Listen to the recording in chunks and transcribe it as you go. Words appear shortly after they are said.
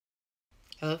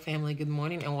Hello, family. Good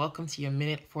morning, and welcome to your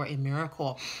Minute for a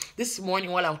Miracle. This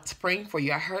morning, while I was praying for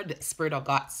you, I heard the Spirit of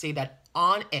God say that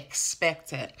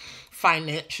unexpected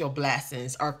financial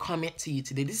blessings are coming to you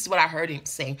today. This is what I heard him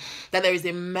say, that there is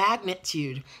a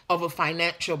magnitude of a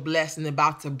financial blessing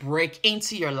about to break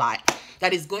into your life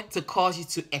that is going to cause you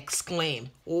to exclaim,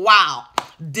 wow,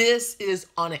 this is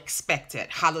unexpected.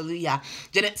 Hallelujah.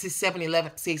 Genesis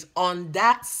 7:11 says, on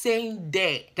that same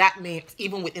day, that means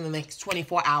even within the next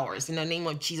 24 hours, in the name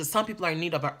of Jesus, some people are in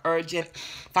need of an urgent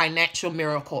financial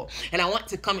miracle. And I want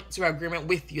to come into agreement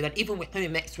with you that even within the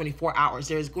next 24 hours,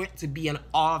 there is going to be an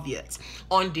obvious,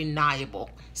 undeniable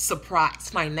surprise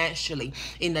financially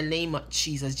in the name of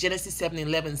Jesus. Genesis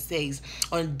 7:11 says,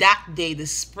 on that day, the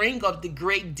spring of the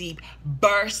great deep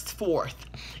burst forth,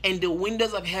 and the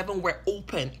windows of heaven were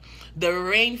open. The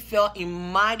rain fell in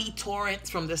mighty torrents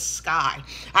from the sky.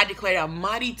 I declare that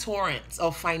mighty torrents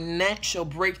of financial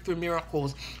breakthrough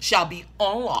miracles shall be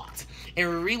unlocked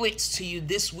and released to you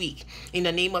this week in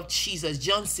the name of Jesus.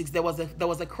 John 6, there was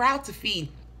a crowd to feed,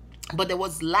 but there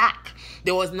was lack.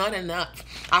 There was not enough.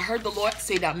 I heard the Lord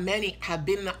say that many have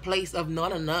been in a place of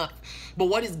not enough. But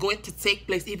what is going to take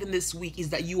place even this week is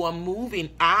that you are moving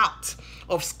out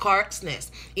of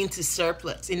scarceness into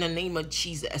surplus in the name of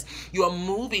Jesus. You are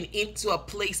moving into a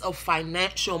place of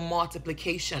financial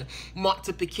multiplication,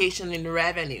 multiplication in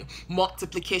revenue,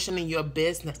 multiplication in your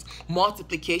business,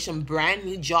 multiplication, brand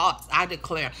new jobs. I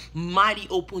declare mighty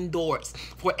open doors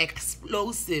for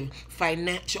explosive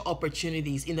financial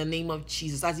opportunities in the name of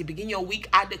Jesus. As you begin your week,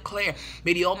 I declare,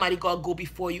 may the Almighty God go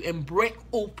before you and break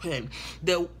open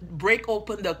the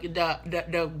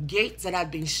gates that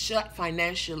have been shut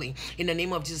financially in the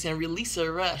name of Jesus, and release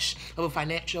a rush of a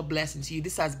financial blessing to you.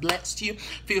 This has blessed you.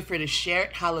 Feel free to share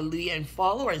it. Hallelujah. And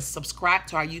follow and subscribe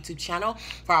to our YouTube channel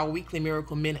for our weekly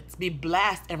miracle minutes. Be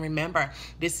blessed, and remember,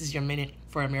 this is your minute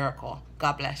for a miracle.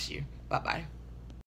 God bless you. Bye-bye.